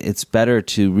it's better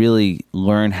to really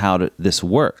learn how this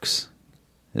works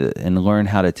and learn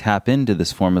how to tap into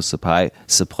this form of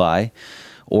supply,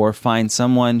 or find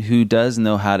someone who does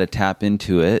know how to tap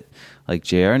into it, like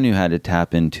JR knew how to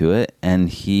tap into it, and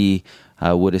he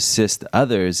would assist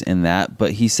others in that.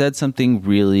 But he said something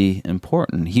really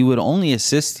important. He would only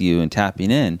assist you in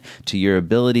tapping in to your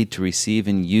ability to receive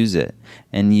and use it.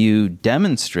 And you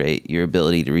demonstrate your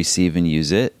ability to receive and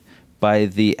use it by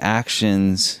the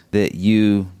actions that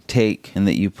you take and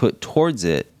that you put towards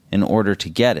it in order to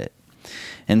get it.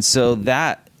 And so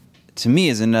that, to me,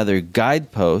 is another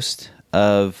guidepost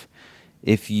of,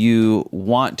 if you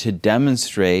want to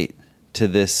demonstrate to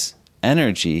this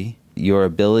energy your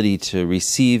ability to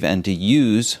receive and to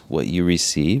use what you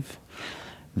receive,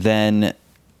 then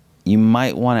you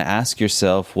might want to ask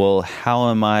yourself, well,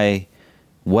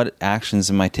 what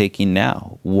actions am I taking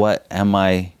now? What am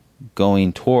I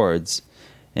going towards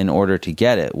in order to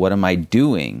get it? What am I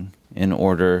doing in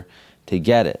order to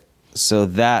get it? So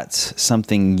that's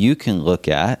something you can look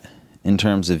at in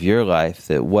terms of your life,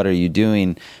 that what are you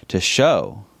doing to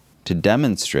show, to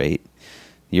demonstrate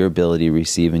your ability to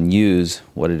receive and use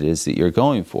what it is that you're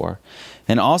going for.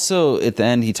 And also at the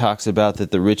end, he talks about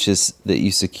that the riches that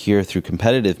you secure through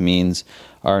competitive means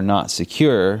are not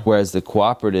secure, whereas the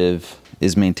cooperative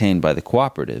is maintained by the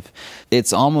cooperative.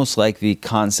 It's almost like the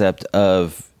concept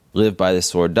of live by the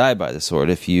sword, die by the sword.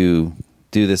 If you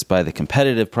do this by the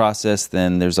competitive process,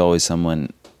 then there's always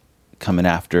someone coming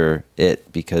after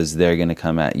it, because they're going to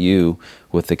come at you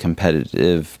with the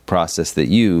competitive process that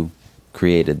you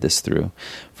created this through,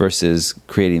 versus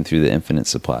creating through the infinite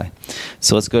supply.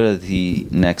 So let's go to the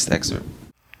next excerpt.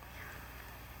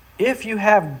 If you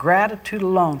have gratitude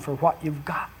alone for what you've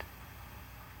got,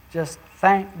 just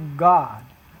thank God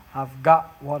I've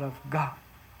got what I've got.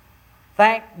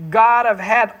 Thank God I've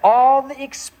had all the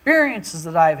experiences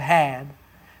that I've had,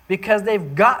 because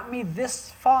they've got me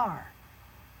this far.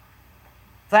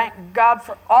 Thank God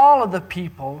for all of the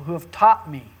people who have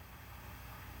taught me.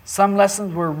 Some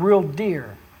lessons were real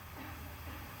dear.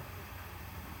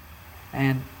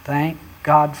 And thank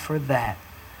God for that.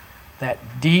 That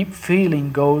deep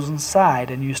feeling goes inside,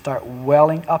 and you start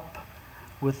welling up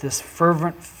with this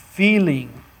fervent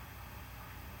feeling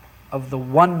of the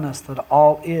oneness that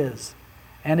all is.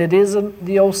 And it isn't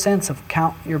the old sense of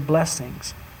count your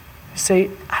blessings. You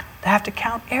say, I have to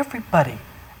count everybody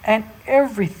and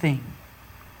everything.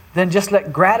 Then just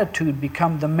let gratitude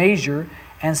become the measure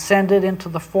and send it into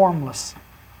the formless.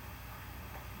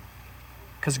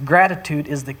 Because gratitude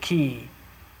is the key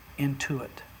into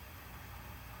it.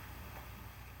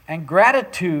 And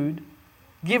gratitude,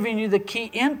 giving you the key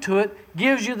into it,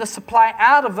 gives you the supply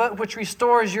out of it, which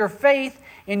restores your faith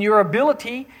in your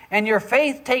ability, and your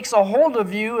faith takes a hold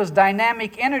of you as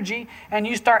dynamic energy, and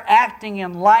you start acting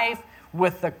in life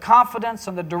with the confidence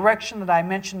and the direction that I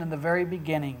mentioned in the very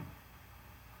beginning.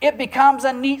 It becomes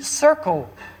a neat circle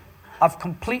of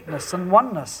completeness and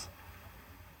oneness.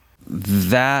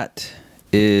 That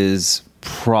is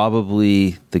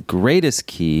probably the greatest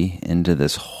key into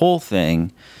this whole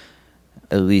thing,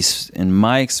 at least in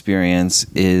my experience,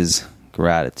 is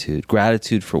gratitude.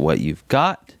 Gratitude for what you've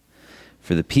got,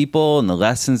 for the people and the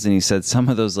lessons. And he said some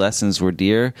of those lessons were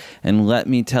dear. And let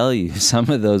me tell you, some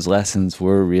of those lessons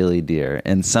were really dear.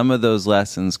 And some of those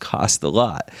lessons cost a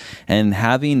lot. And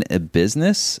having a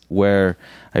business where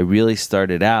I really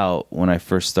started out, when I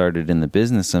first started in the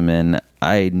business I'm in,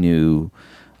 I knew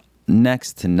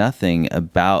next to nothing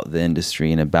about the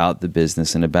industry and about the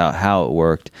business and about how it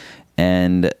worked.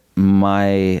 And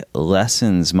my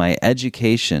lessons, my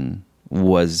education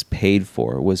was paid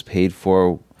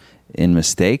for in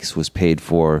mistakes, was paid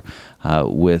for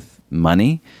with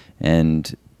money.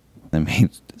 And I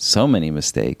made so many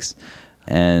mistakes.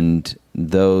 And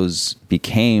those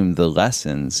became the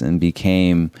lessons and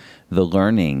became the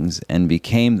learnings and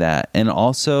became that. And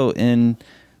also in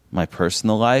my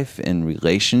personal life, in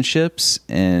relationships,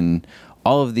 and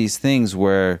all of these things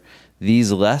where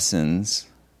these lessons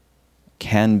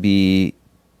can be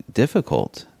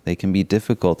difficult. They can be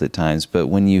difficult at times, but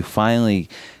when you finally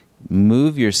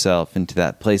move yourself into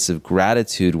that place of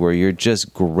gratitude where you're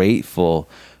just grateful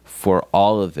for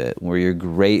all of it, where you're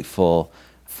grateful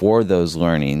for those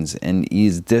learnings, and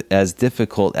as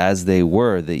difficult as they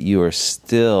were, that you are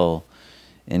still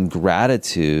in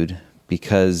gratitude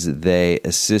because they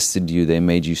assisted you, they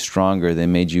made you stronger, they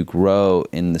made you grow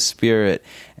in the spirit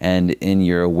and in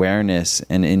your awareness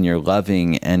and in your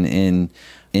loving and in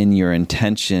your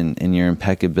intention, in your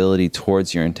impeccability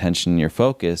towards your intention and your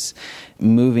focus,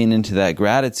 moving into that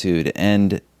gratitude.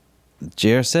 And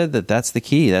J.R. said that that's the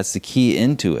key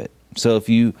into it. So if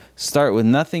you start with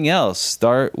nothing else,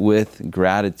 start with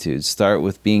gratitude. Start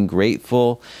with being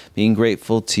grateful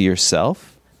to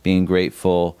yourself, being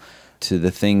grateful to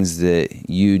the things that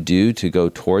you do to go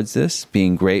towards this,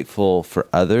 being grateful for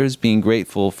others, being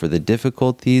grateful for the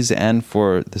difficulties and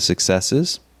for the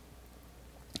successes.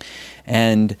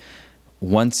 And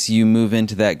once you move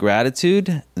into that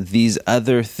gratitude, these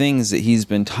other things that he's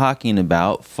been talking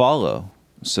about follow.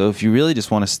 So if you really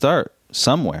just want to start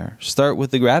somewhere, start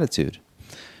with the gratitude.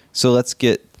 So let's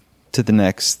get to the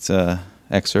next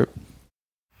excerpt.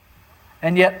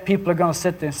 And yet people are going to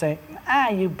sit there and say,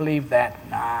 you believe that?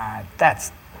 I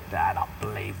don't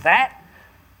believe that.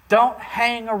 Don't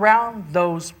hang around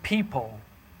those people.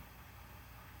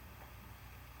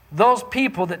 Those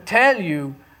people that tell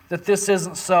you that this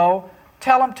isn't so,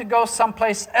 tell them to go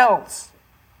someplace else.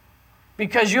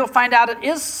 Because you'll find out it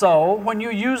is so when you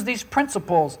use these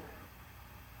principles.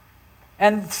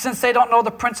 And since they don't know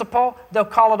the principle, they'll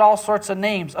call it all sorts of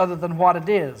names other than what it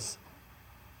is.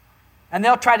 And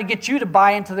they'll try to get you to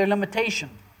buy into their limitation,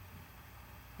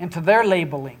 into their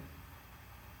labeling.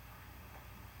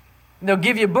 And they'll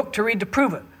give you a book to read to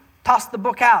prove it. Toss the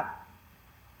book out.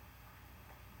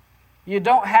 You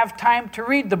don't have time to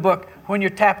read the book when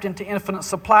you're tapped into infinite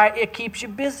supply. It keeps you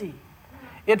busy.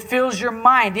 It fills your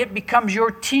mind. It becomes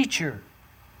your teacher.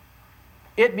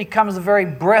 It becomes the very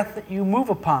breath that you move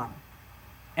upon.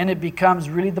 And it becomes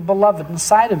really the beloved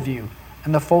inside of you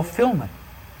and the fulfillment.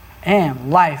 And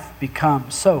life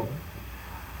becomes so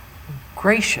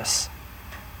gracious.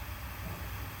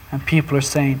 And people are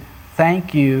saying,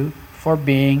 thank you for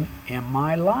being in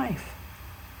my life.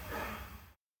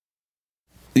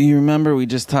 You remember we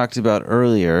just talked about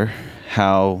earlier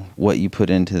how what you put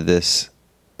into this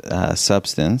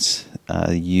substance,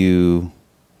 you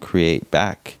create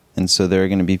back. And so there are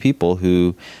going to be people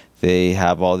who they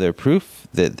have all their proof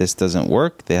that this doesn't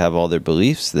work. They have all their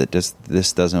beliefs that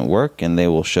this doesn't work, and they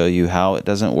will show you how it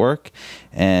doesn't work.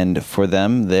 And for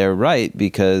them, they're right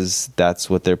because that's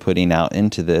what they're putting out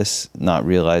into this, not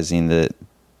realizing that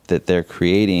they're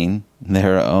creating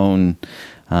their own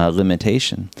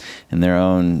limitation and their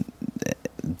own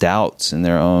doubts and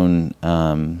their own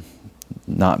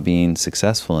not being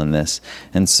successful in this.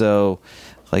 And so,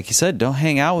 like you said, don't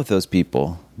hang out with those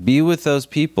people. Be with those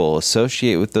people,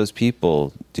 associate with those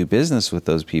people, do business with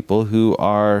those people who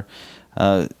are,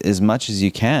 as much as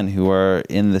you can, who are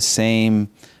in the same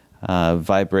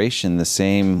vibration, the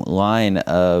same line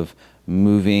of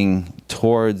moving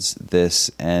towards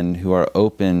this, and who are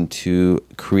open to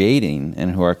creating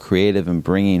and who are creative and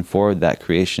bringing forward that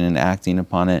creation and acting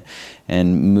upon it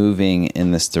and moving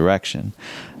in this direction.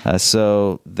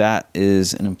 So that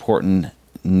is an important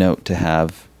note to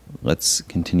have. Let's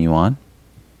continue on.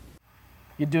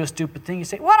 You do a stupid thing, you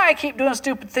say, why do I keep doing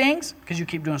stupid things? Because you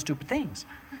keep doing stupid things.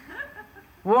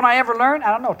 Won't I ever learn?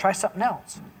 I don't know, try something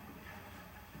else.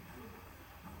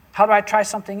 How do I try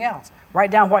something else? Write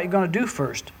down what you're going to do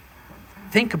first.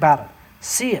 Think about it.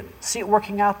 See it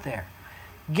working out there.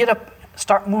 Get up,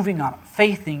 start moving on it.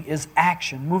 Faithing is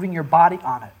action, moving your body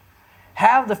on it.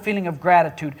 Have the feeling of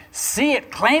gratitude. See it,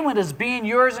 claim it as being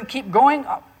yours, and keep going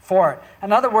for it.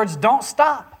 In other words, don't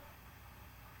stop.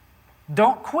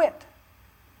 Don't quit.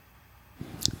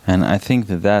 And I think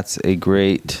that that's a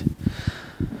great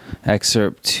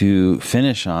excerpt to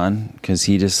finish on, because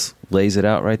he just lays it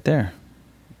out right there.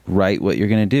 Write what you're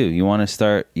going to do. You want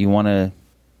to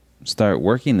start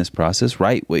working this process,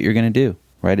 write what you're going to do.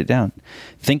 Write it down.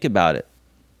 Think about it.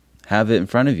 Have it in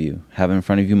front of you. Have it in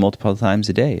front of you multiple times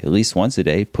a day, at least once a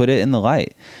day. Put it in the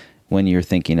light when you're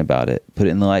thinking about it. Put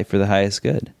it in the light for the highest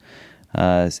good.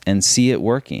 And see it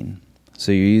working.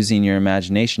 So you're using your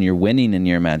imagination. You're winning in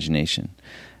your imagination.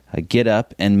 Get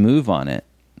up and move on it.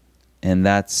 And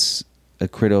that's a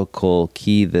critical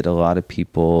key that a lot of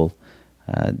people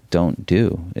don't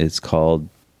do. It's called,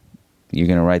 you're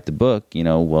going to write the book,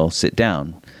 well, sit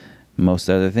down. Most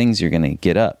other things, you're going to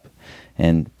get up.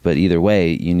 But either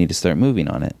way, you need to start moving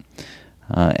on it.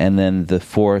 And then the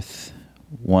fourth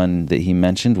one that he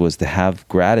mentioned was to have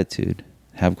gratitude.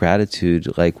 Have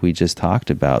gratitude, like we just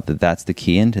talked about, that's the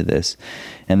key into this.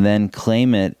 And then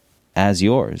claim it as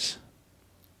yours.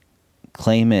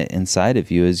 Claim it inside of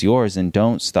you as yours, and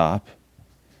don't stop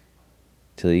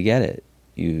till you get it.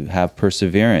 You have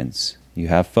perseverance, you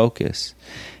have focus,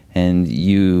 and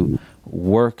you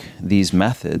work these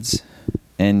methods,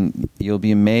 and you'll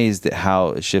be amazed at how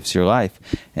it shifts your life.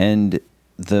 And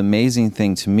the amazing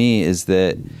thing to me is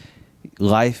that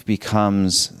life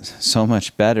becomes so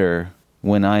much better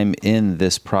when I'm in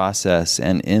this process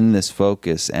and in this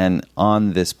focus and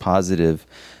on this positive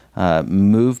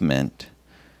movement,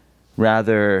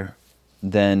 rather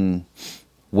than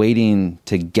waiting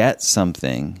to get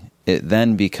something. It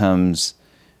then becomes,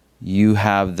 you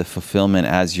have the fulfillment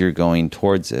as you're going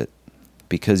towards it,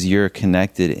 because you're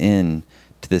connected in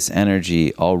to this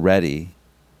energy already.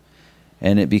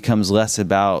 And it becomes less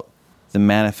about the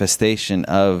manifestation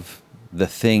of the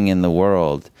thing in the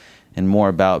world and more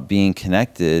about being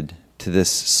connected to this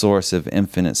source of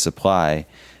infinite supply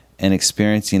and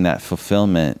experiencing that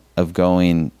fulfillment of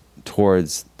going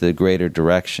towards the greater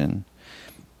direction.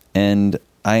 And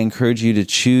I encourage you to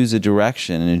choose a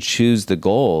direction and choose the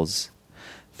goals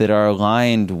that are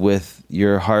aligned with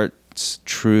your heart's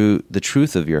the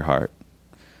truth of your heart,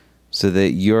 so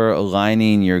that you're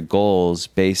aligning your goals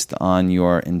based on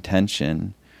your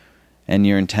intention. And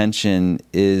your intention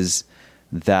is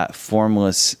that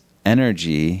formless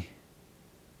energy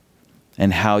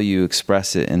and how you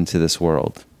express it into this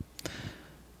world.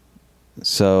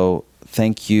 So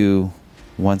thank you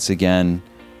once again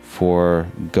for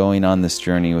going on this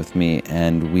journey with me,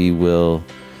 and we will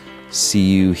see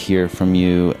you, hear from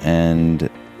you, and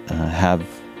have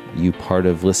you part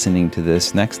of listening to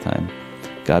this next time.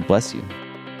 God bless you.